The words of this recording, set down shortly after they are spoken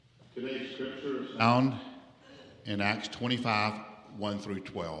Today's scripture is found in Acts 25, 1 through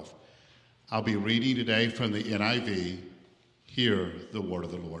 12. I'll be reading today from the NIV. Hear the word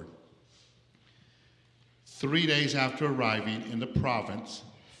of the Lord. 3 days after arriving in the province,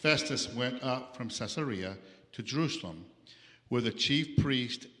 Festus went up from Caesarea to Jerusalem, where the chief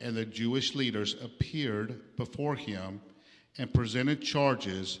priest and the Jewish leaders appeared before him and presented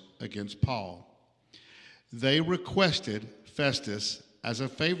charges against Paul. They requested Festus, as a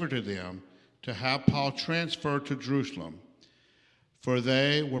favor to them, to have Paul transferred to Jerusalem, for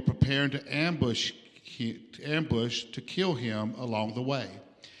they were preparing to ambush to kill him along the way.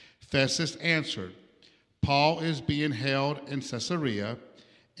 Festus answered, "Paul is being held in Caesarea,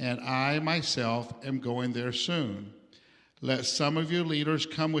 and I myself am going there soon. Let some of your leaders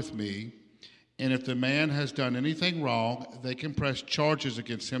come with me, and if the man has done anything wrong, they can press charges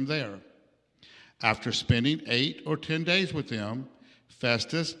against him there." After spending 8 or 10 days with them,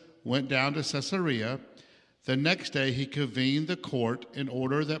 Festus went down to Caesarea. The next day he convened the court in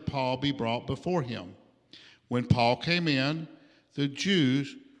order that Paul be brought before him. When Paul came in, the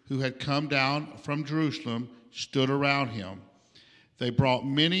Jews who had come down from Jerusalem stood around him. They brought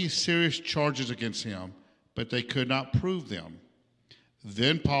many serious charges against him, but they could not prove them.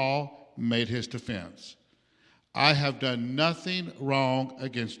 Then Paul made his defense. "I have done nothing wrong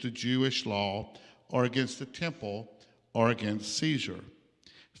against the Jewish law or against the temple or against Caesar."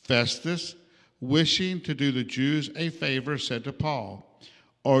 Festus, wishing to do the Jews a favor, said to Paul,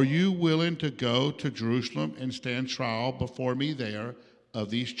 "Are you willing to go to Jerusalem and stand trial before me there of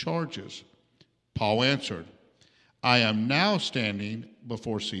these charges?" Paul answered, "I am now standing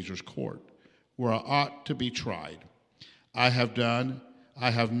before Caesar's court, where I ought to be tried. I have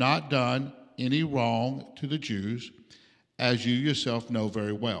not done any wrong to the Jews, as you yourself know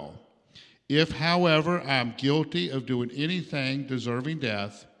very well. If, however, I am guilty of doing anything deserving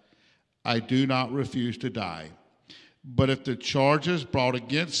death, I do not refuse to die. But if the charges brought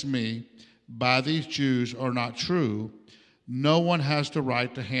against me by these Jews are not true, no one has the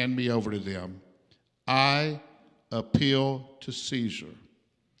right to hand me over to them. I appeal to Caesar."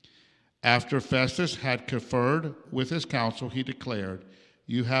 After Festus had conferred with his council, he declared,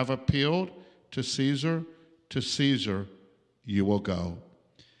 "You have appealed to Caesar you will go."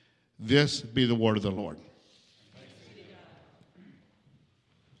 This be the word of the Lord.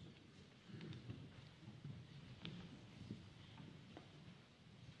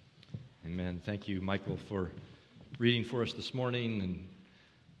 Amen. Thank you, Michael, for reading for us this morning. And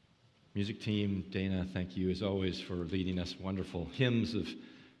music team, Dana, thank you as always for leading us wonderful hymns of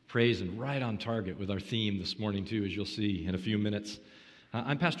praise and right on target with our theme this morning too, as you'll see in a few minutes.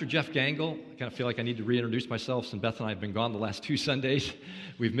 I'm Pastor Jeff Gangle. I kind of feel like I need to reintroduce myself since Beth and I have been gone the last 2 Sundays.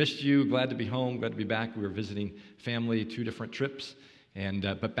 We've missed you. Glad to be home. Glad to be back. We were visiting family, 2 different trips,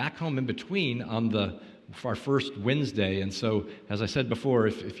 but back home in between on our first Wednesday. And so, as I said before,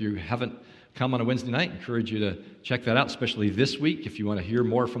 if you haven't come on a Wednesday night, I encourage you to check that out, especially this week. If you want to hear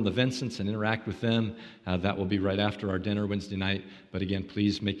more from the Vincents and interact with them, that will be right after our dinner Wednesday night. But again,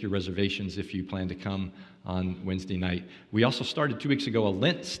 please make your reservations if you plan to come on Wednesday night. We also started 2 weeks ago a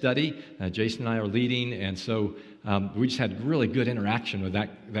Lent study. Jason and I are leading, and so we just had really good interaction with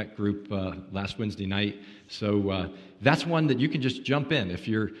that group last Wednesday night. So that's one that you can just jump in if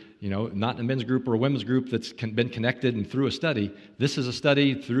you're not in a men's group or a women's group that's been connected and through a study. This is a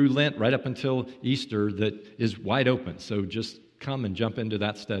study through Lent right up until Easter that is wide open. So just come and jump into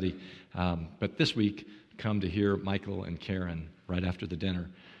that study. But this week, come to hear Michael and Karen right after the dinner.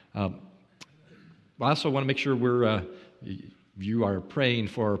 I also want to make sure you are praying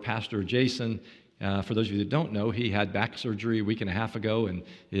for Pastor Jason. For those of you that don't know, he had back surgery a week and a half ago and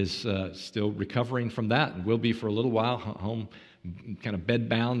is still recovering from that and will be for a little while, home kind of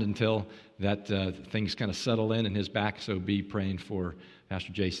bedbound until that things kind of settle in his back. So be praying for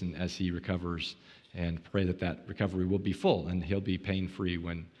Pastor Jason as he recovers and pray that recovery will be full and he'll be pain-free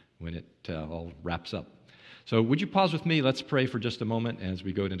when it all wraps up. So would you pause with me? Let's pray for just a moment as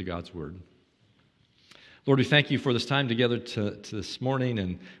we go into God's Word. Lord, we thank you for this time together to this morning,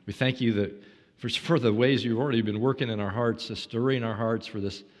 and we thank you that for the ways you've already been working in our hearts, stirring our hearts for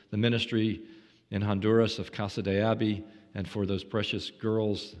the ministry in Honduras of Casa de Abi, and for those precious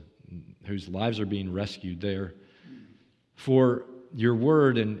girls whose lives are being rescued there. For your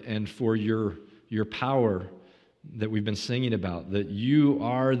word and for your power that we've been singing about, that you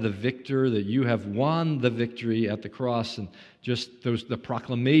are the victor, that you have won the victory at the cross, and just the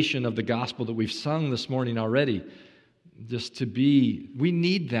proclamation of the gospel that we've sung this morning already. We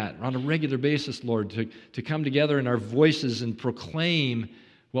need that on a regular basis, Lord, to come together in our voices and proclaim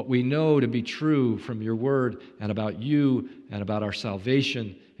what we know to be true from your word and about you and about our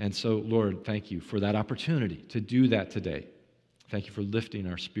salvation And so, Lord, thank you for that opportunity to do that today. Thank you for lifting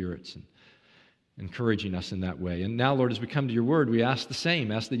our spirits and encouraging us in that way. And now, Lord, as we come to your word, we ask the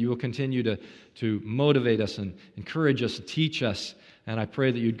same. Ask that you will continue to motivate us and encourage us and teach us. And I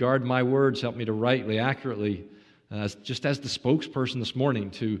pray that you'd guard my words, help me to rightly, accurately, just as the spokesperson this morning,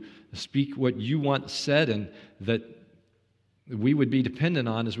 to speak what you want said, and that we would be dependent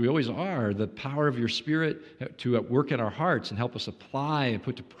on, as we always are, the power of your Spirit to work in our hearts and help us apply and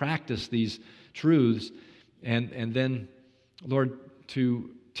put to practice these truths. And then, Lord,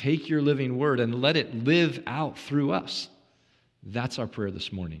 to take your living word and let it live out through us. That's our prayer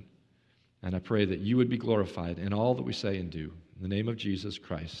this morning. And I pray that you would be glorified in all that we say and do. In the name of Jesus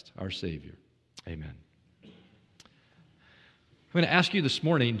Christ, our Savior. Amen. I'm going to ask you this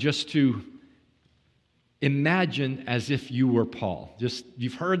morning just to imagine as if you were Paul.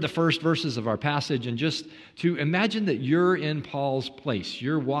 You've heard the first verses of our passage, and just to imagine that you're in Paul's place.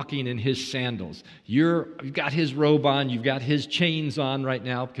 You're walking in his sandals. You've got his robe on. You've got his chains on right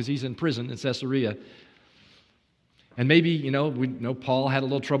now because he's in prison in Caesarea. And maybe, we know Paul had a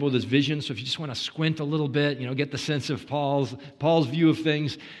little trouble with his vision, so if you just want to squint a little bit, get the sense of Paul's view of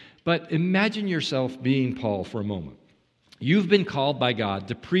things. But imagine yourself being Paul for a moment. You've been called by God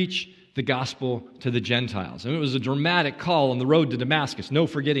to preach the gospel to the Gentiles. And it was a dramatic call on the road to Damascus, no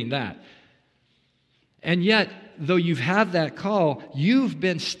forgetting that. And yet, though you've had that call, you've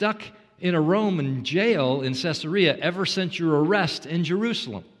been stuck in a Roman jail in Caesarea ever since your arrest in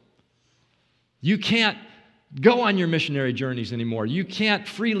Jerusalem. You can't go on your missionary journeys anymore. You can't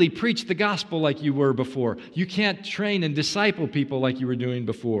freely preach the gospel like you were before. You can't train and disciple people like you were doing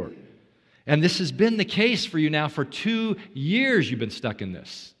before. And this has been the case for you now for 2 years. You've been stuck in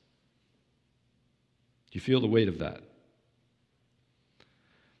this. Do you feel the weight of that?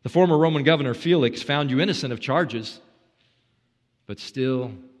 The former Roman governor, Felix, found you innocent of charges, but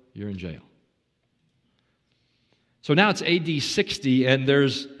still you're in jail. So now it's AD 60, and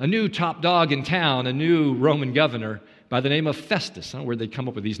there's a new top dog in town, a new Roman governor by the name of Festus. I don't know where they come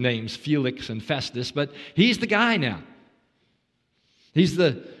up with these names, Felix and Festus, but he's the guy now. He's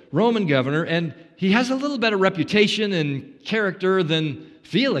the Roman governor, and he has a little better reputation and character than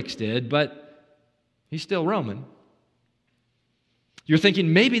Felix did, but he's still Roman. You're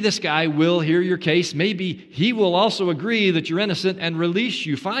thinking, maybe this guy will hear your case. Maybe he will also agree that you're innocent and release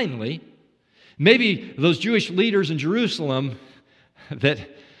you finally. Maybe those Jewish leaders in Jerusalem that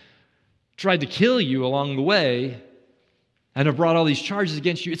tried to kill you along the way and have brought all these charges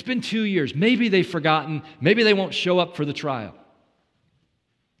against you, it's been 2 years. Maybe they've forgotten. Maybe they won't show up for the trial.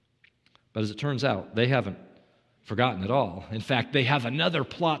 But as it turns out, they haven't forgotten at all. In fact, they have another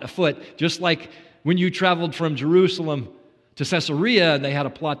plot afoot, just like when you traveled from Jerusalem to Caesarea and they had a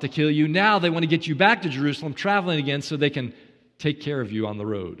plot to kill you. Now they want to get you back to Jerusalem, traveling again so they can take care of you on the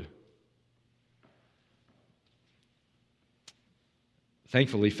road.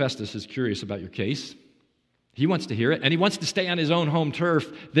 Thankfully, Festus is curious about your case. He wants to hear it, and he wants to stay on his own home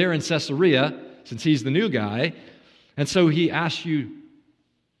turf there in Caesarea, since he's the new guy. And so he asks you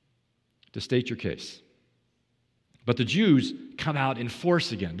to state your case. But the Jews come out in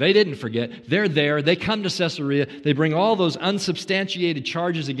force again. They didn't forget. They're there. They come to Caesarea. They bring all those unsubstantiated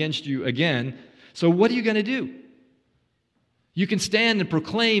charges against you again. So what are you going to do? You can stand and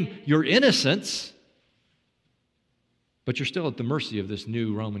proclaim your innocence, but you're still at the mercy of this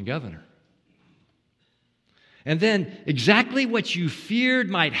new Roman governor. And then exactly what you feared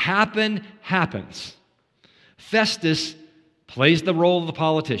might happen, happens. Festus plays the role of the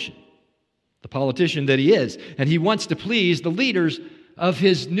politician that he is, and he wants to please the leaders of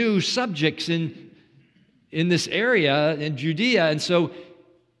his new subjects in this area in Judea. And so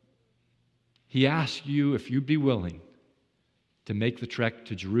he asks you if you'd be willing to make the trek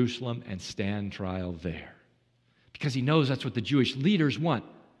to Jerusalem and stand trial there, because he knows that's what the Jewish leaders want.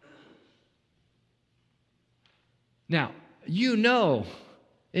 Now, you know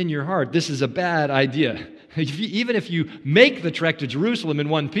in your heart this is a bad idea. Even if you make the trek to Jerusalem in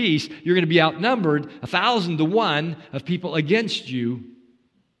one piece, you're going to be outnumbered 1,000 to 1 of people against you.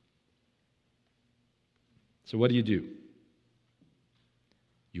 So what do?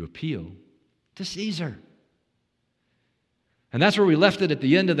 You appeal to Caesar. And that's where we left it at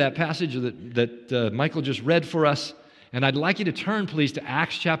the end of that passage that Michael just read for us. And I'd like you to turn, please, to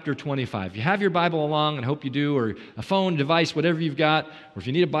Acts chapter 25. If you have your Bible along, and I hope you do, or a phone device, whatever you've got, or if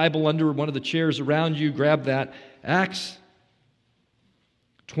you need a Bible under one of the chairs around you, grab that. Acts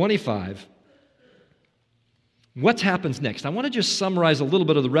 25. What happens next? I want to just summarize a little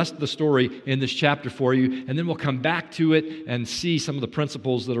bit of the rest of the story in this chapter for you, and then we'll come back to it and see some of the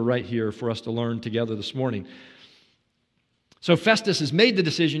principles that are right here for us to learn together this morning. So Festus has made the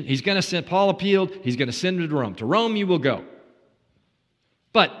decision. He's going to send, Paul appealed, he's going to send him to Rome. To Rome you will go.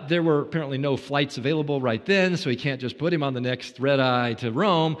 But there were apparently no flights available right then, so he can't just put him on the next red eye to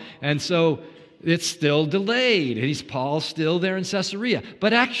Rome. And so it's still delayed. And Paul's still there in Caesarea.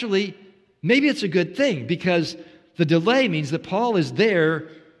 But actually, maybe it's a good thing, because the delay means that Paul is there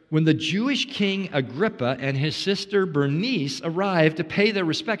when the Jewish king Agrippa and his sister Bernice arrive to pay their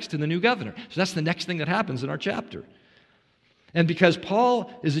respects to the new governor. So that's the next thing that happens in our chapter. And because Paul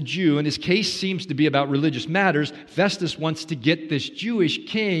is a Jew and his case seems to be about religious matters, Festus wants to get this Jewish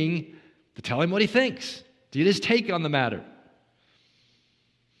king to tell him what he thinks, to get his take on the matter.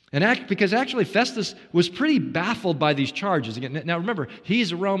 And because actually Festus was pretty baffled by these charges. Again, now remember,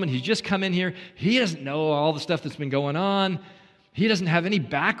 he's a Roman, he's just come in here, he doesn't know all the stuff that's been going on, he doesn't have any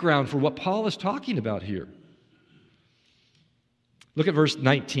background for what Paul is talking about here. Look at verse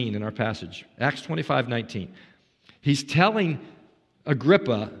 19 in our passage, Acts 25:19. He's telling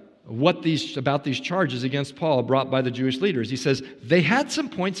Agrippa about these charges against Paul brought by the Jewish leaders. He says, they had some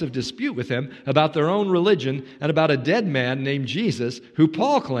points of dispute with him about their own religion and about a dead man named Jesus who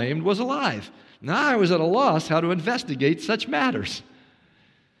Paul claimed was alive. Now I was at a loss how to investigate such matters.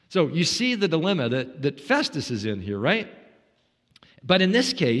 So you see the dilemma that Festus is in here, right? But in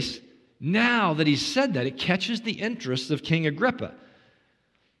this case, now that he's said that, it catches the interest of King Agrippa.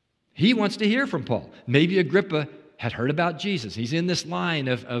 He wants to hear from Paul. Maybe Agrippa had heard about Jesus. He's in this line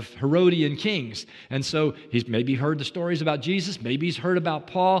of Herodian kings. And so he's maybe heard the stories about Jesus. Maybe he's heard about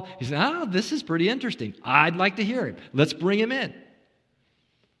Paul. He said, this is pretty interesting. I'd like to hear him. Let's bring him in.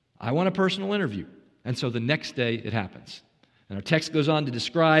 I want a personal interview. And so the next day it happens. And our text goes on to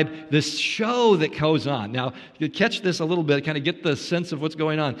describe this show that goes on. Now, you catch this a little bit, kind of get the sense of what's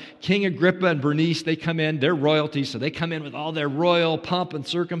going on. King Agrippa and Bernice, they come in, they're royalty, so they come in with all their royal pomp and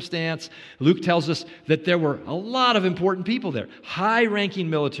circumstance. Luke tells us that there were a lot of important people there. High-ranking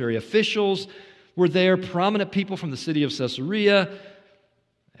military officials were there, prominent people from the city of Caesarea.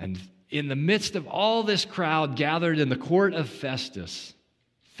 And in the midst of all this crowd gathered in the court of Festus,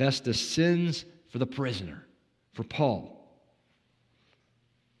 Festus sends for the prisoner, for Paul.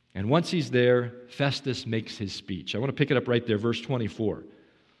 And once he's there, Festus makes his speech. I want to pick it up right there, verse 24.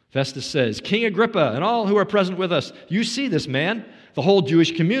 Festus says, King Agrippa and all who are present with us, you see this man. The whole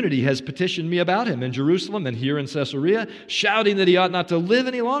Jewish community has petitioned me about him in Jerusalem and here in Caesarea, shouting that he ought not to live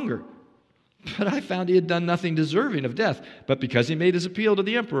any longer. But I found he had done nothing deserving of death. But because he made his appeal to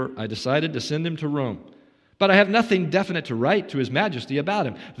the emperor, I decided to send him to Rome. But I have nothing definite to write to his majesty about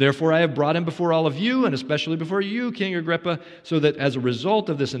him. Therefore, I have brought him before all of you, and especially before you, King Agrippa, so that as a result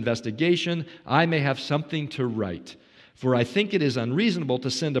of this investigation, I may have something to write. For I think it is unreasonable to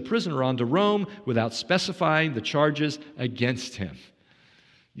send a prisoner on to Rome without specifying the charges against him.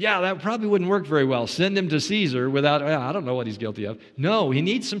 Yeah, that probably wouldn't work very well. Send him to Caesar without, I don't know what he's guilty of. No, he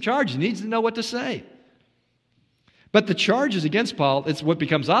needs some charges. He needs to know what to say. But the charges against Paul, it's what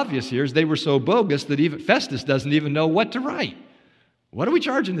becomes obvious here, is they were so bogus that even Festus doesn't even know what to write. What are we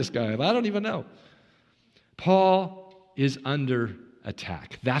charging this guy of? I don't even know. Paul is under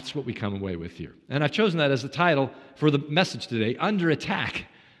attack. That's what we come away with here. And I've chosen that as the title for the message today, Under Attack.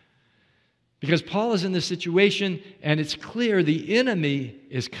 Because Paul is in this situation, and it's clear the enemy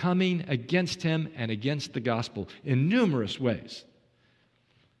is coming against him and against the gospel in numerous ways.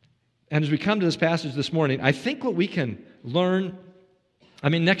 And as we come to this passage this morning, I think what we can learn,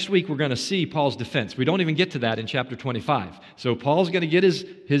 next week we're going to see Paul's defense. We don't even get to that in chapter 25. So Paul's going to get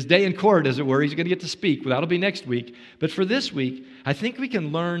his day in court, as it were. He's going to get to speak. That'll be next week. But for this week, I think we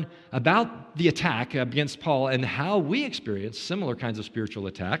can learn about the attack against Paul and how we experience similar kinds of spiritual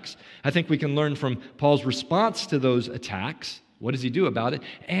attacks. I think we can learn from Paul's response to those attacks. What does he do about it?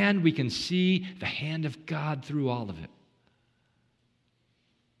 And we can see the hand of God through all of it.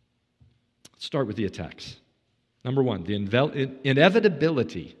 Start with the attacks. Number one, the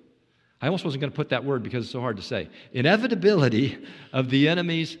inevitability. I almost wasn't going to put that word because it's so hard to say. Inevitability of the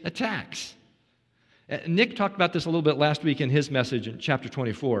enemy's attacks. Nick talked about this a little bit last week in his message in chapter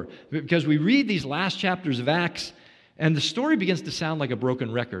 24, because we read these last chapters of Acts, and the story begins to sound like a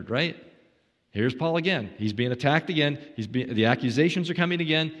broken record, right? Here's Paul again. He's being attacked again. The accusations are coming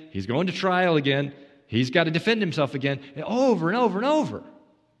again. He's going to trial again. He's got to defend himself again, and over and over and over.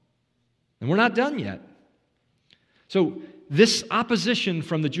 And we're not done yet. So this opposition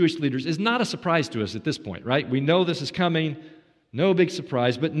from the Jewish leaders is not a surprise to us at this point, right? We know this is coming, no big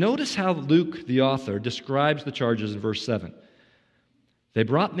surprise. But notice how Luke, the author, describes the charges in verse 7. They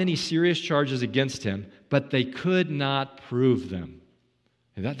brought many serious charges against him, but they could not prove them.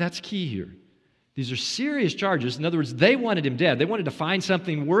 And that's key here. These are serious charges. In other words, they wanted him dead. They wanted to find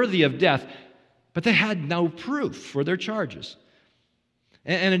something worthy of death. but they had no proof for their charges.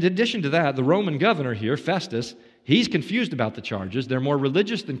 And in addition to that, the Roman governor here, Festus, he's confused about the charges. They're more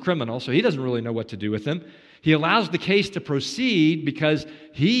religious than criminal, so he doesn't really know what to do with them. He allows the case to proceed because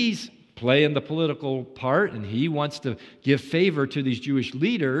he's playing the political part and he wants to give favor to these Jewish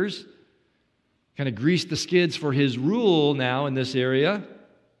leaders, kind of grease the skids for his rule now in this area.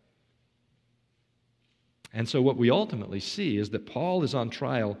 And so what we ultimately see is that Paul is on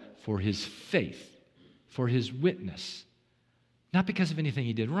trial for his faith, for his witness, not because of anything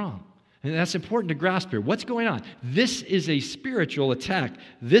he did wrong. And that's important to grasp here. What's going on? This is a spiritual attack.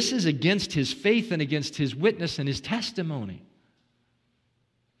 This is against his faith and against his witness and his testimony.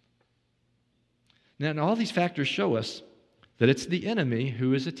 Now, and all these factors show us that it's the enemy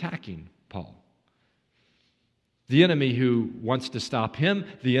who is attacking Paul. The enemy who wants to stop him,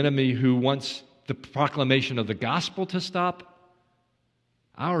 the enemy who wants the proclamation of the gospel to stop,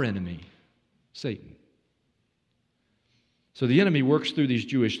 our enemy, Satan. So the enemy works through these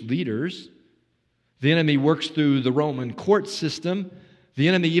Jewish leaders. The enemy works through the Roman court system. The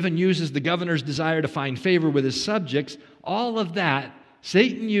enemy even uses the governor's desire to find favor with his subjects. All of that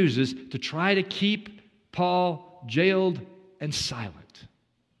Satan uses to try to keep Paul jailed and silent,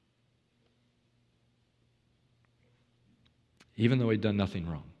 even though he'd done nothing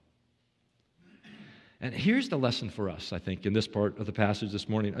wrong. And here's the lesson for us, I think, in this part of the passage this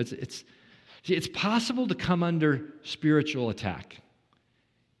morning. It's possible to come under spiritual attack,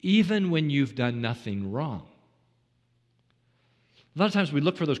 even when you've done nothing wrong. A lot of times we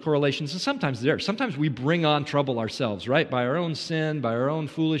look for those correlations, and sometimes we bring on trouble ourselves, right? By our own sin, by our own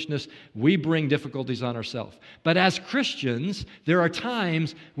foolishness, we bring difficulties on ourselves. But as Christians, there are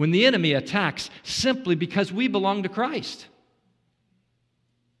times when the enemy attacks simply because we belong to Christ.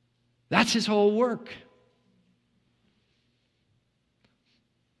 That's his whole work.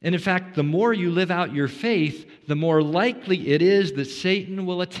 And in fact, the more you live out your faith, the more likely it is that Satan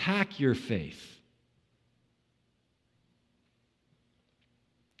will attack your faith.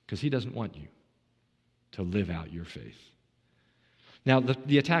 Because he doesn't want you to live out your faith. Now,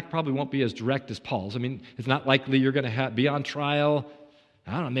 the attack probably won't be as direct as Paul's. I mean, it's not likely you're going to be on trial.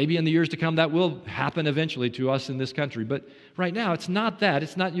 I don't know, maybe in the years to come that will happen eventually to us in this country. But right now, it's not that.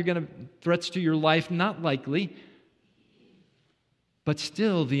 It's not you're going to threats to your life, not likely. But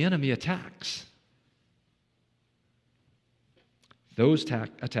still, the enemy attacks. Those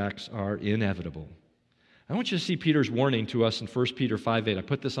attacks are inevitable. I want you to see Peter's warning to us in 1 Peter 5:8. I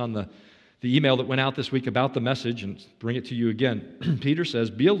put this on the email that went out this week about the message and bring it to you again. Peter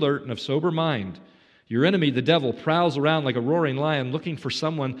says, "Be alert and of sober mind. Your enemy, the devil, prowls around like a roaring lion looking for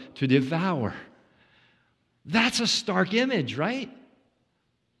someone to devour." That's a stark image, right?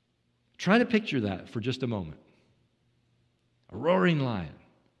 Try to picture that for just a moment. A roaring lion,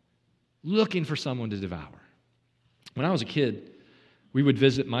 looking for someone to devour. When I was a kid, we would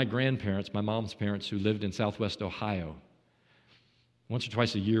visit my grandparents, my mom's parents, who lived in Southwest Ohio. Once or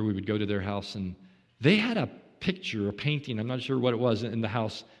twice a year, we would go to their house, and they had a picture, a painting, I'm not sure what it was, in the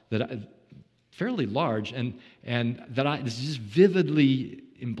house, fairly large, and that this is just vividly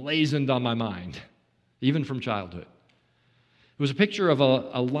emblazoned on my mind, even from childhood. It was a picture of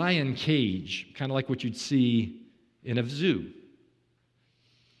a lion cage, kind of like what you'd see in a zoo.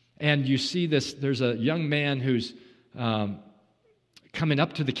 And you see this, there's a young man who's coming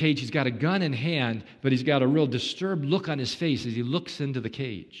up to the cage. He's got a gun in hand, but he's got a real disturbed look on his face as he looks into the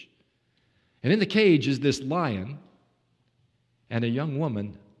cage. And in the cage is this lion and a young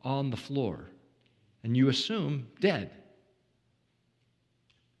woman on the floor. And you assume dead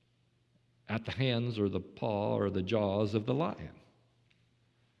at the hands or the paw or the jaws of the lion.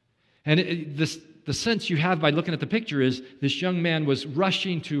 And the sense you have by looking at the picture is this young man was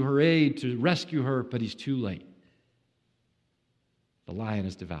rushing to her aid to rescue her, but he's too late. The lion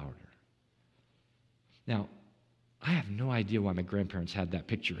has devoured her. Now, I have no idea why my grandparents had that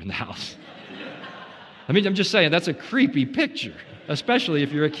picture in the house. I mean, I'm just saying, that's a creepy picture, especially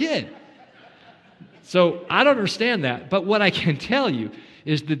if you're a kid. So I don't understand that, but what I can tell you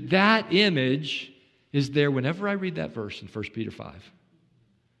is that image is there whenever I read that verse in 1 Peter 5.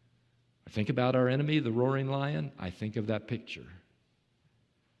 I think about our enemy, the roaring lion, I think of that picture.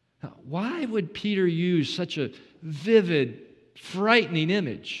 Now, why would Peter use such a vivid, frightening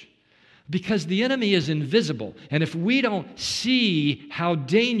image? Because the enemy is invisible, and if we don't see how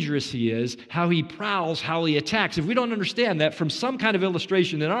dangerous he is, how he prowls, how he attacks, if we don't understand that from some kind of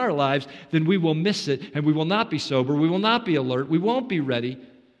illustration in our lives, then we will miss it, and we will not be sober, we will not be alert, we won't be ready.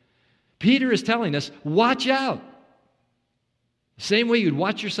 Peter is telling us, watch out. Same way you'd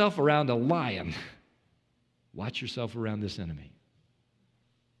watch yourself around a lion, watch yourself around this enemy.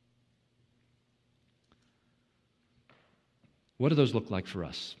 What do those look like for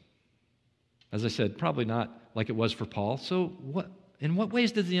us? As I said, probably not like it was for Paul. So in what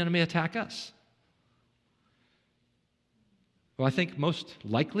ways does the enemy attack us? Well, I think most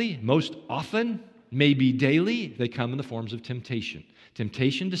likely, most often, maybe daily, they come in the forms of temptation.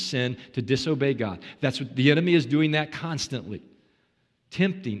 Temptation to sin, to disobey God. That's what the enemy is doing, that constantly,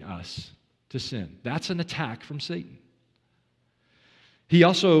 tempting us to sin. That's an attack from Satan. He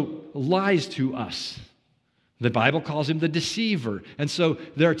also lies to us. The Bible calls him the deceiver. And so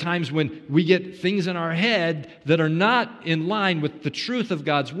there are times when we get things in our head that are not in line with the truth of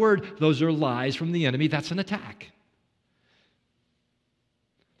God's word. Those are lies from the enemy. That's an attack.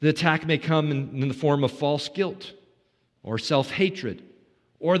 The attack may come in the form of false guilt or self-hatred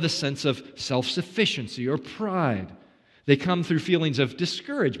or the sense of self-sufficiency or pride. They come through feelings of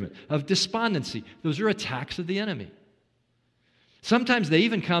discouragement, of despondency. Those are attacks of the enemy. Sometimes they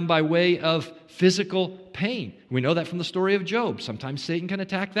even come by way of physical pain. We know that from the story of Job. Sometimes Satan can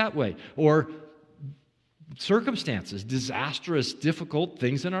attack that way. Or circumstances, disastrous, difficult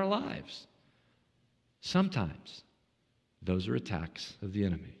things in our lives. Sometimes those are attacks of the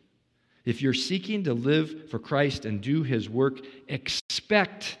enemy. If you're seeking to live for Christ and do His work,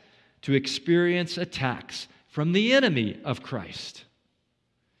 expect to experience attacks from the enemy of Christ.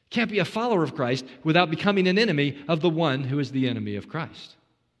 Can't be a follower of Christ without becoming an enemy of the one who is the enemy of Christ.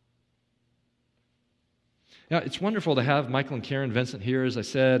 Now, it's wonderful to have Michael and Karen Vincent here, as I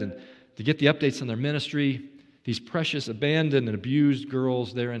said, and to get the updates on their ministry, these precious abandoned and abused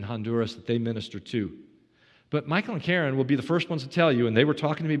girls there in Honduras that they minister to. But Michael and Karen will be the first ones to tell you, and they were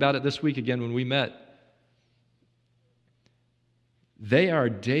talking to me about it this week again when we met. They are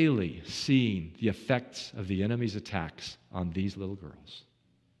daily seeing the effects of the enemy's attacks on these little girls.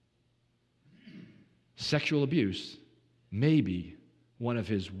 Sexual abuse may be one of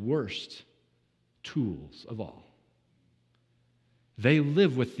his worst tools of all. They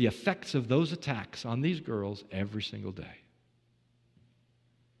live with the effects of those attacks on these girls every single day.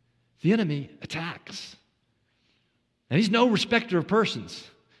 The enemy attacks. And he's no respecter of persons.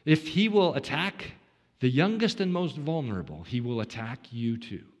 If he will attack the youngest and most vulnerable, he will attack you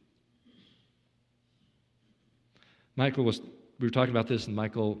too. We were talking about this, and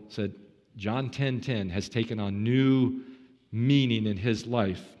Michael said, John 10:10 has taken on new meaning in his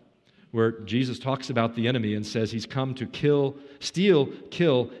life, where Jesus talks about the enemy and says he's come to kill, steal,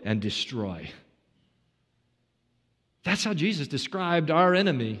 kill, and destroy. That's how Jesus described our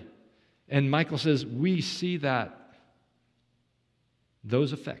enemy. And Michael says we see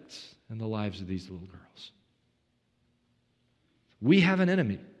those effects in the lives of these little girls. We have an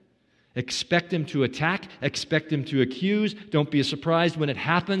enemy. Expect him to attack. Expect him to accuse. Don't be surprised when it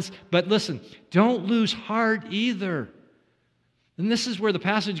happens. But listen, don't lose heart either. And this is where the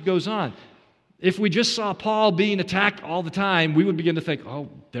passage goes on. If we just saw Paul being attacked all the time, we would begin to think, oh,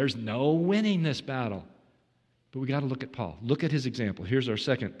 there's no winning this battle. But we got to look at Paul. Look at his example. Here's our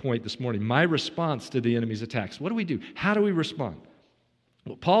second point this morning. My response to the enemy's attacks. What do we do? How do we respond?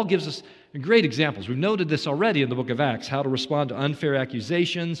 Well, Paul gives us great examples. We've noted this already in the book of Acts, how to respond to unfair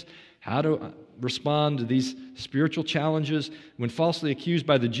accusations, how to respond to these spiritual challenges. When falsely accused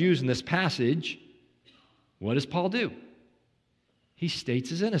by the Jews in this passage, what does Paul do? He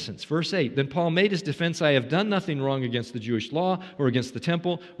states his innocence. Verse 8, then Paul made his defense, I have done nothing wrong against the Jewish law or against the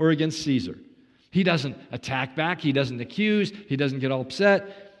temple or against Caesar. He doesn't attack back. He doesn't accuse. He doesn't get all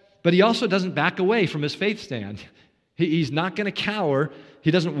upset. But he also doesn't back away from his faith stand. He's not going to cower. He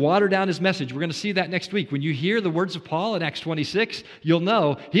doesn't water down his message. We're going to see that next week. When you hear the words of Paul in Acts 26, you'll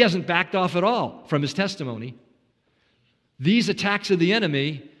know he hasn't backed off at all from his testimony. These attacks of the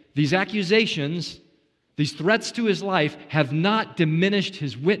enemy, these accusations, these threats to his life have not diminished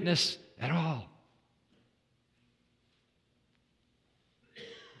his witness at all.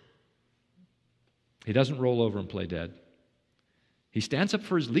 He doesn't roll over and play dead. He stands up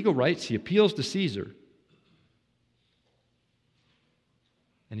for his legal rights. He appeals to Caesar.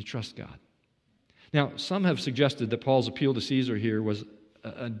 And he trusts God. Now, some have suggested that Paul's appeal to Caesar here was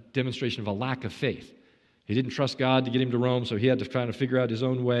a demonstration of a lack of faith. He didn't trust God to get him to Rome, so he had to try to figure out his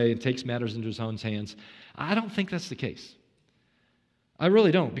own way and takes matters into his own hands. I don't think that's the case. I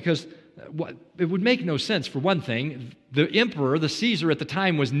really don't, because it would make no sense. For one thing, the emperor, the Caesar at the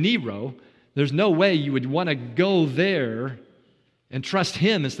time was Nero. There's no way you would want to go there and trust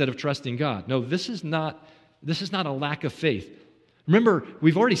him instead of trusting God. No, this is not a lack of faith. Remember,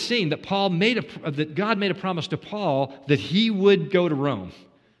 we've already seen that God made a promise to Paul that he would go to Rome.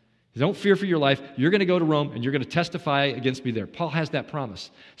 Don't fear for your life. You're going to go to Rome and you're going to testify against me there. Paul has that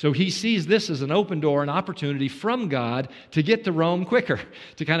promise. So he sees this as an open door, an opportunity from God to get to Rome quicker,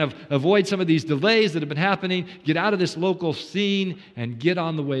 to kind of avoid some of these delays that have been happening, get out of this local scene, and get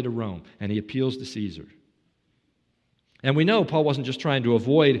on the way to Rome. And he appeals to Caesar. And we know Paul wasn't just trying to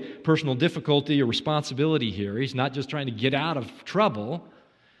avoid personal difficulty or responsibility here. He's not just trying to get out of trouble.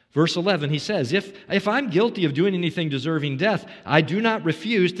 Verse 11, he says, if I'm guilty of doing anything deserving death, I do not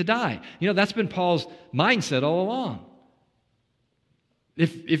refuse to die. That's been Paul's mindset all along.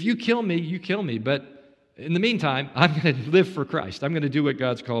 If you kill me, you kill me. But in the meantime, I'm going to live for Christ. I'm going to do what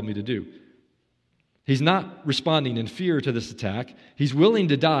God's called me to do. He's not responding in fear to this attack. He's willing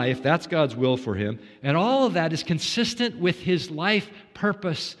to die if that's God's will for him. And all of that is consistent with his life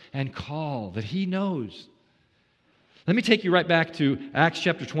purpose and call that he knows. Let me take you right back to Acts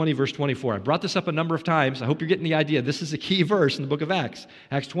chapter 20, verse 24. I brought this up a number of times. I hope you're getting the idea. This is a key verse in the book of Acts.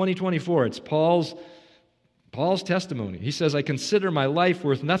 Acts 20, 24. It's Paul's testimony. He says, I consider my life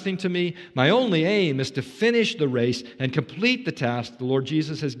worth nothing to me. My only aim is to finish the race and complete the task the Lord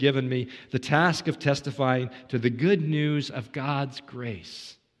Jesus has given me, the task of testifying to the good news of God's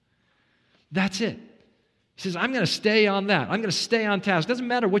grace. That's it. He says, I'm going to stay on that. I'm going to stay on task. Doesn't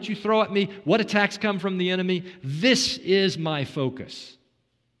matter what you throw at me, what attacks come from the enemy. This is my focus.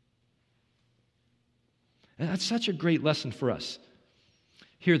 And that's such a great lesson for us.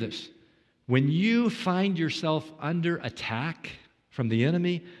 Hear this. When you find yourself under attack from the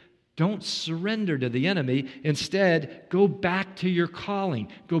enemy, don't surrender to the enemy. Instead, go back to your calling.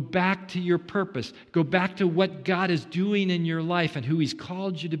 Go back to your purpose. Go back to what God is doing in your life and who He's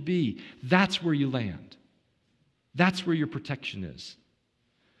called you to be. That's where you land. That's where your protection is.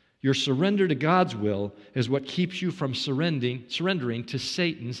 Your surrender to God's will is what keeps you from surrendering to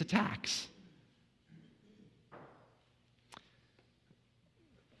Satan's attacks.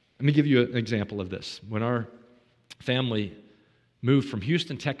 Let me give you an example of this. When our family moved from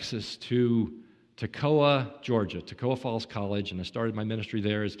Houston, Texas to Toccoa, Georgia, Toccoa Falls College, and I started my ministry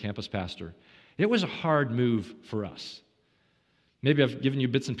there as campus pastor, it was a hard move for us. Maybe I've given you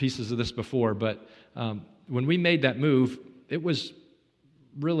bits and pieces of this before, but when we made that move, it was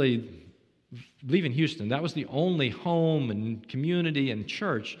really leaving Houston. That was the only home and community and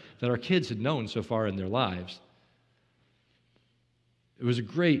church that our kids had known so far in their lives. It was a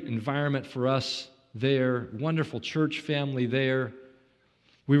great environment for us there, wonderful church family there.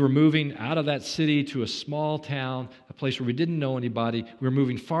 We were moving out of that city to a small town, a place where we didn't know anybody. We were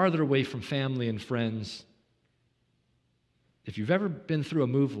moving farther away from family and friends. If you've ever been through a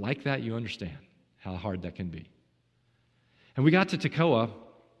move like that, you understand how hard that can be. And we got to Toccoa,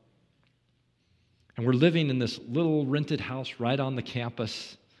 and we're living in this little rented house right on the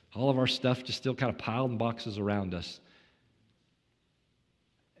campus. All of our stuff just still kind of piled in boxes around us.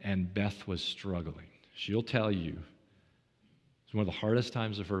 And Beth was struggling. She'll tell you, it's one of the hardest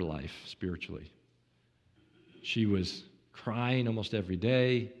times of her life spiritually. She was crying almost every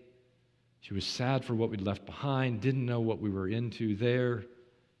day. She was sad for what we'd left behind, didn't know what we were into there.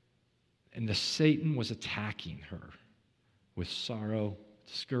 And the Satan was attacking her with sorrow,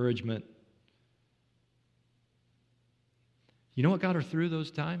 discouragement. You know what got her through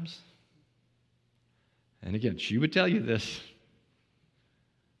those times? And again, she would tell you this.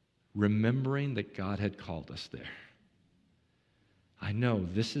 Remembering that God had called us there. I know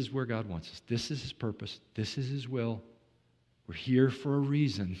this is where God wants us. This is His purpose. This is His will. We're here for a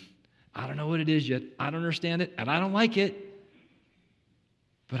reason. I don't know what it is yet. I don't understand it, and I don't like it.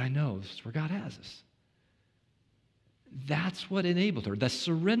 But I know this is where God has us. That's what enabled her. The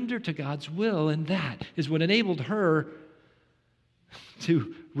surrender to God's will, and that is what enabled her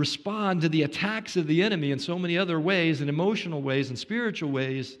to respond to the attacks of the enemy in so many other ways, in emotional ways and spiritual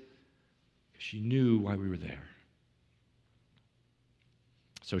ways. She knew why we were there.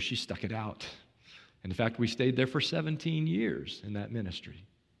 So she stuck it out. And in fact, we stayed there for 17 years in that ministry.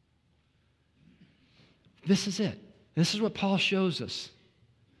 This is it. This is what Paul shows us.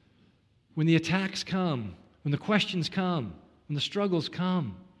 When the attacks come, when the questions come, when the struggles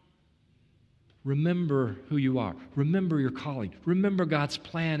come, remember who you are. Remember your calling. Remember God's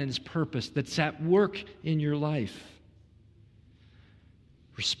plan and His purpose that's at work in your life.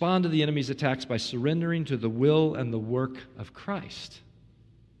 Respond to the enemy's attacks by surrendering to the will and the work of Christ.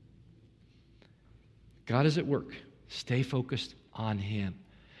 God is at work. Stay focused on Him.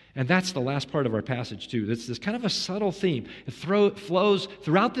 And that's the last part of our passage, too. It's this kind of a subtle theme. It flows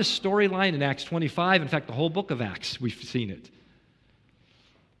throughout this storyline in Acts 25. In fact, the whole book of Acts, we've seen it.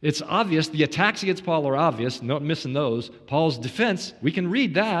 It's obvious. The attacks against Paul are obvious. Not missing those. Paul's defense, we can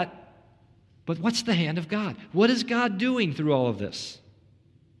read that. But what's the hand of God? What is God doing through all of this?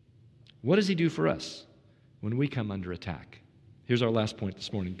 what does he do for us when we come under attack? Here's our last point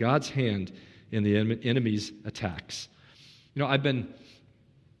this morning: God's hand in the enemy's attacks. I've been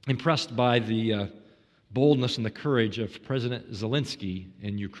impressed by the boldness and the courage of President Zelensky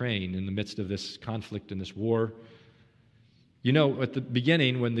in Ukraine in the midst of this conflict and this war. At the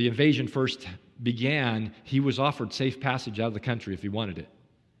beginning, when the invasion first began, he was offered safe passage out of the country if he wanted it.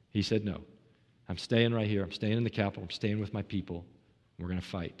 He said, no, I'm staying right here. I'm staying in the capital. I'm staying with my people. We're going to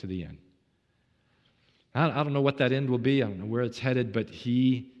fight to the end. I don't know what that end will be. I don't know where it's headed, but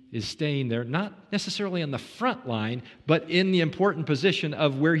he is staying there, not necessarily on the front line, but in the important position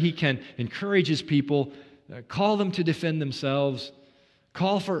of where he can encourage his people, call them to defend themselves,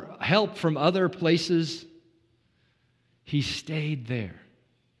 call for help from other places. He stayed there.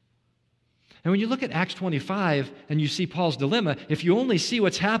 And when you look at Acts 25 and you see Paul's dilemma, if you only see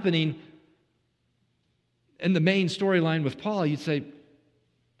what's happening in the main storyline with Paul, you'd say,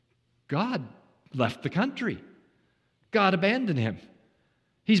 God left the country. God abandoned him.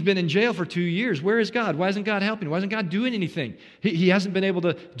 He's been in jail for 2 years. Where is God? Why isn't God helping? Why isn't God doing anything? He hasn't been able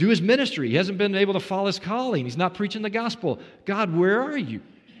to do his ministry. He hasn't been able to follow his calling. He's not preaching the gospel. God, where are you?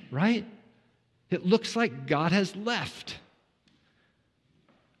 Right? It looks like God has left.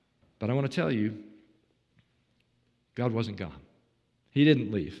 But I want to tell you, God wasn't gone. He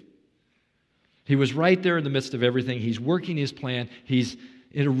didn't leave. He was right there in the midst of everything. He's working his plan. He's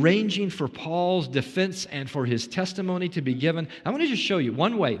arranging for Paul's defense and for his testimony to be given. I want to just show you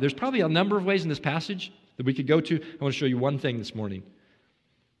one way. There's probably a number of ways in this passage that we could go to. I want to show you one thing this morning.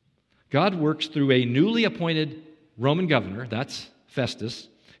 God works through a newly appointed Roman governor, that's Festus.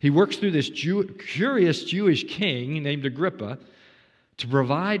 He works through this curious Jewish king named Agrippa to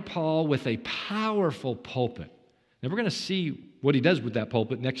provide Paul with a powerful pulpit. Now we're going to see what he does with that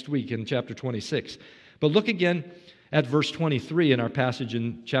pulpit next week in chapter 26. But look again at verse 23 in our passage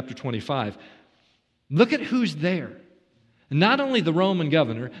in chapter 25. Look at who's there. Not only the Roman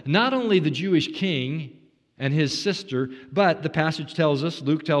governor, not only the Jewish king and his sister, but the passage tells us,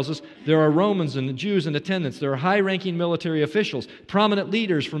 Luke tells us, there are Romans and Jews in attendance. There are high-ranking military officials, prominent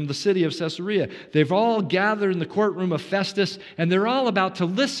leaders from the city of Caesarea. They've all gathered in the courtroom of Festus, and they're all about to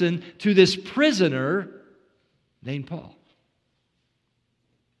listen to this prisoner named Paul.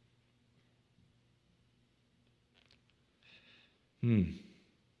 See,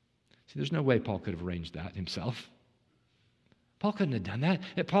 there's no way Paul could have arranged that himself. Paul couldn't have done that.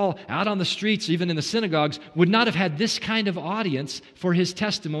 Paul, out on the streets, even in the synagogues, would not have had this kind of audience for his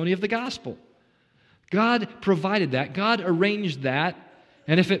testimony of the gospel. God provided that. God arranged that.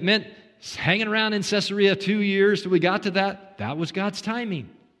 And if it meant hanging around in Caesarea 2 years till we got to that, that was God's timing.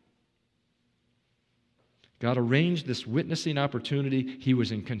 God arranged this witnessing opportunity. He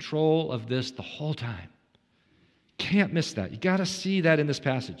was in control of this the whole time. Can't miss that. You got to see that in this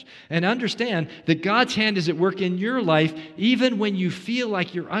passage. And understand that God's hand is at work in your life even when you feel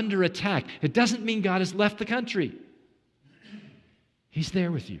like you're under attack. It doesn't mean God has left the country. He's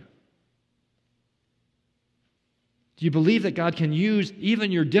there with you. Do you believe that God can use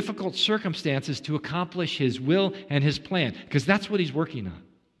even your difficult circumstances to accomplish His will and His plan? Because that's what He's working on.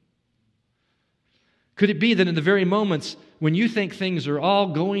 Could it be that in the very moments when you think things are all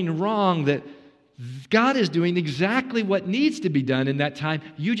going wrong, that God is doing exactly what needs to be done in that time?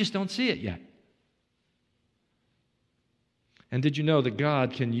 You just don't see it yet. And did you know that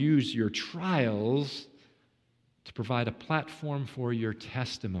God can use your trials to provide a platform for your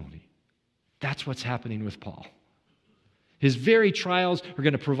testimony? That's what's happening with Paul. His very trials are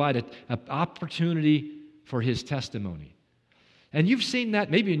going to provide an opportunity for his testimony. And you've seen that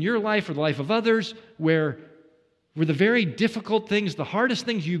maybe in your life or the life of others where the very difficult things, the hardest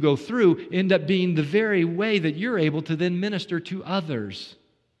things you go through end up being the very way that you're able to then minister to others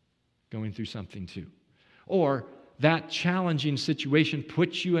going through something too. Or that challenging situation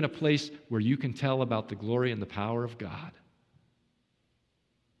puts you in a place where you can tell about the glory and the power of God.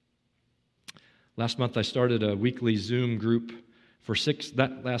 Last month I started a weekly Zoom group for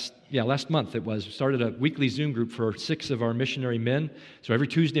last month it was. Started a weekly Zoom group for 6 of our missionary men. So every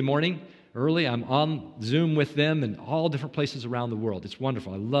Tuesday morning, early, I'm on Zoom with them in all different places around the world. It's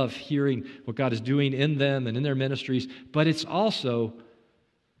wonderful. I love hearing what God is doing in them and in their ministries, but it's also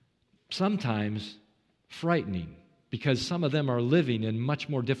sometimes frightening because some of them are living in much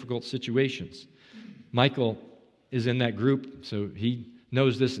more difficult situations. Michael is in that group, so he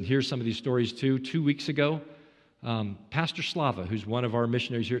knows this and hears some of these stories too. 2 weeks ago, Pastor Slava, who's one of our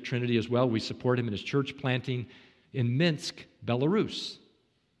missionaries here at Trinity as well, we support him in his church planting in Minsk, Belarus.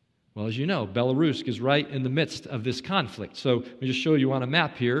 Well, as you know, Belarus is right in the midst of this conflict. So let me just show you on a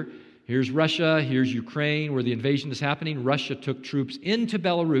map here. Here's Russia, here's Ukraine, where the invasion is happening. Russia took troops into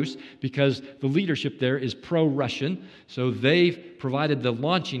Belarus because the leadership there is pro-Russian, so they've provided the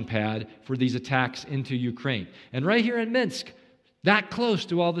launching pad for these attacks into Ukraine. And right here in Minsk, that close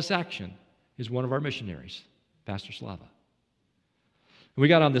to all this action, is one of our missionaries, Pastor Slava. We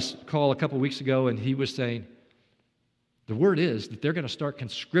got on this call a couple weeks ago, and he was saying, the word is that they're going to start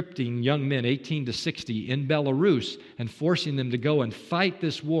conscripting young men 18 to 60 in Belarus and forcing them to go and fight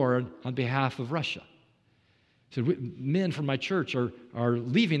this war on behalf of Russia. He said, men from my church are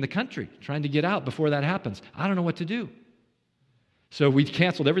leaving the country, trying to get out before that happens. I don't know what to do. So we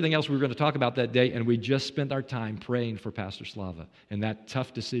canceled everything else we were going to talk about that day, and we just spent our time praying for Pastor Slava in that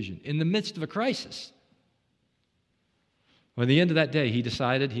tough decision in the midst of a crisis. Well, at the end of that day, he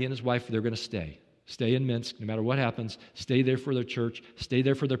decided, he and his wife, they're going to stay in Minsk, no matter what happens, stay there for their church, stay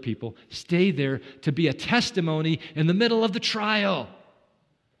there for their people, stay there to be a testimony in the middle of the trial.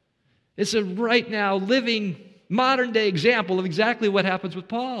 It's a right now living modern-day example of exactly what happens with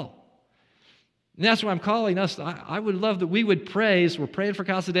Paul. And that's why I'm calling us. I would love that we would pray. So we're praying for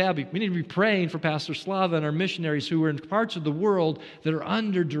Casa de Abby. We need to be praying for Pastor Slava and our missionaries who are in parts of the world that are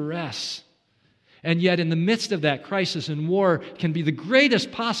under duress. And yet in the midst of that crisis and war can be the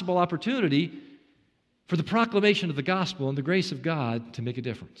greatest possible opportunity for the proclamation of the gospel and the grace of God to make a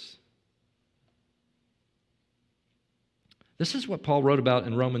difference. This is what Paul wrote about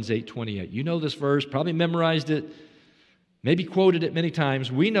in Romans 8:28. You know this verse, probably memorized it, maybe quoted it many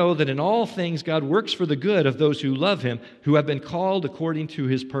times. We know that in all things God works for the good of those who love him, who have been called according to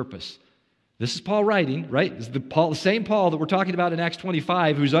his purpose. This is Paul writing, right? This is the same Paul that we're talking about in Acts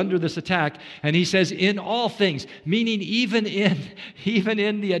 25 who's under this attack. And he says, in all things, meaning even in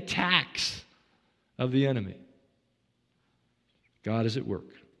the attacks of the enemy, God is at work.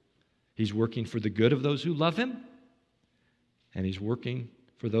 He's working for the good of those who love him, and he's working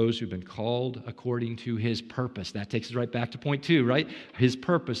for those who've been called according to his purpose. That takes us right back to point 2, right? His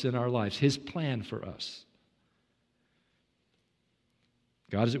purpose in our lives, his plan for us.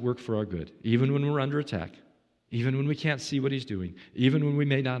 God is at work for our good, even when we're under attack, even when we can't see what he's doing, even when we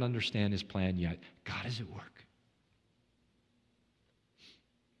may not understand his plan yet. God is at work.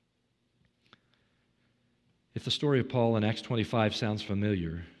 If the story of Paul in Acts 25 sounds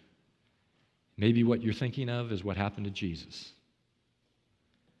familiar, maybe what you're thinking of is what happened to Jesus.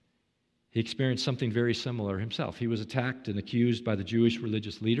 He experienced something very similar himself. He was attacked and accused by the Jewish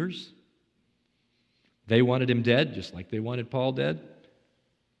religious leaders. They wanted him dead, just like they wanted Paul dead.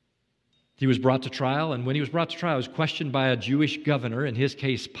 He was brought to trial, and when he was brought to trial, he was questioned by a Jewish governor, in his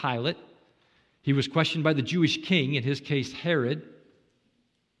case, Pilate. He was questioned by the Jewish king, in his case, Herod.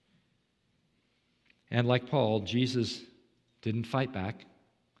 And like Paul, Jesus didn't fight back,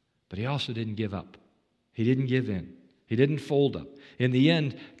 but he also didn't give up. He didn't give in. He didn't fold up. In the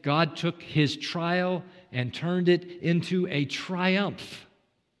end, God took his trial and turned it into a triumph.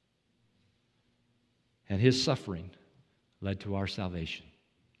 And his suffering led to our salvation.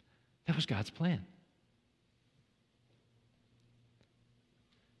 That was God's plan.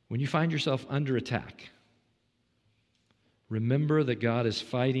 When you find yourself under attack, remember that God is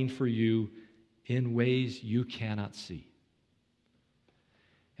fighting for you in ways you cannot see.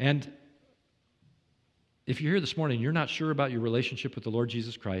 And if you're here this morning and you're not sure about your relationship with the Lord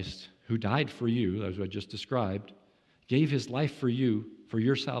Jesus Christ, who died for you, as I just described, gave his life for you, for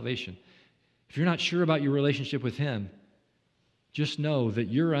your salvation. If you're not sure about your relationship with him, just know that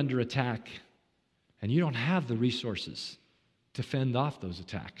you're under attack and you don't have the resources to fend off those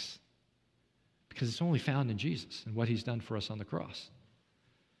attacks because it's only found in Jesus and what he's done for us on the cross.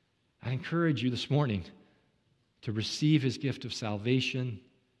 I encourage you this morning to receive his gift of salvation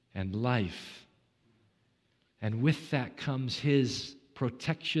and life. And with that comes his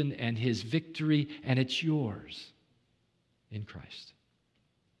protection and his victory, and it's yours in Christ.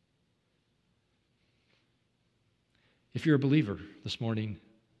 If you're a believer this morning,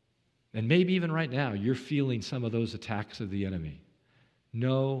 and maybe even right now, you're feeling some of those attacks of the enemy,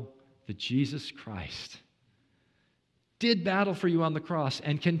 know that Jesus Christ did battle for you on the cross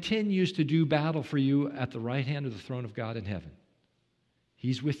and continues to do battle for you at the right hand of the throne of God in heaven.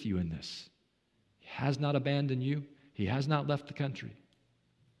 He's with you in this. He has not abandoned you. He has not left the country.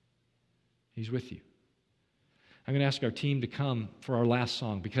 He's with you. I'm going to ask our team to come for our last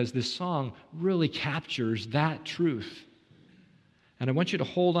song because this song really captures that truth. And I want you to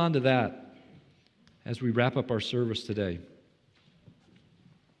hold on to that as we wrap up our service today.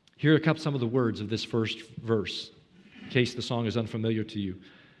 Here are some of the words of this first verse, in case the song is unfamiliar to you.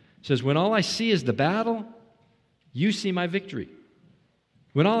 It says, when all I see is the battle, you see my victory.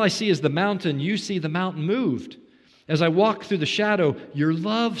 When all I see is the mountain, you see the mountain moved. As I walk through the shadow, your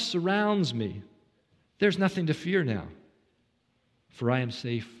love surrounds me. There's nothing to fear now, for I am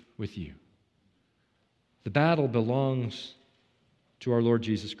safe with you. The battle belongs to our Lord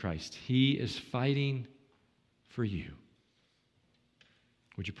Jesus Christ. He is fighting for you.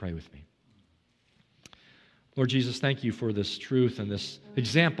 Would you pray with me? Lord Jesus, thank you for this truth and this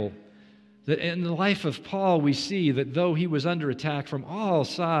example that in the life of Paul we see that though he was under attack from all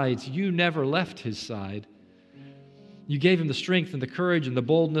sides, you never left his side. You gave him the strength and the courage and the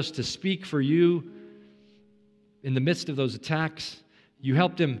boldness to speak for you in the midst of those attacks. You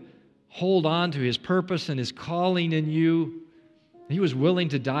helped him hold on to his purpose and his calling in you. He was willing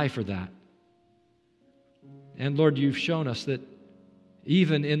to die for that. And Lord, you've shown us that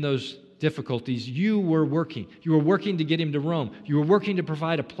even in those difficulties, you were working. You were working to get him to Rome. You were working to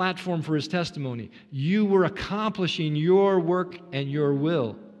provide a platform for his testimony. You were accomplishing your work and your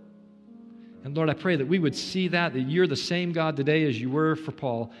will. And Lord, I pray that we would see that you're the same God today as you were for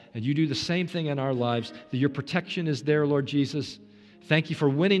Paul, and you do the same thing in our lives, that your protection is there, Lord Jesus. Thank you for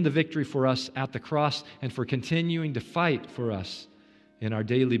winning the victory for us at the cross and for continuing to fight for us in our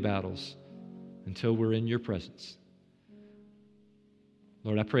daily battles until we're in your presence.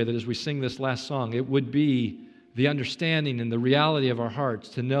 Lord, I pray that as we sing this last song, it would be the understanding and the reality of our hearts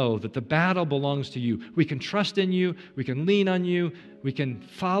to know that the battle belongs to you. We can trust in you. We can lean on you. We can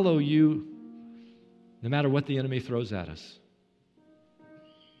follow you no matter what the enemy throws at us.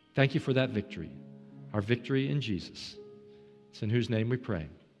 Thank you for that victory, our victory in Jesus. It's in whose name we pray.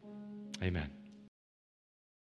 Amen.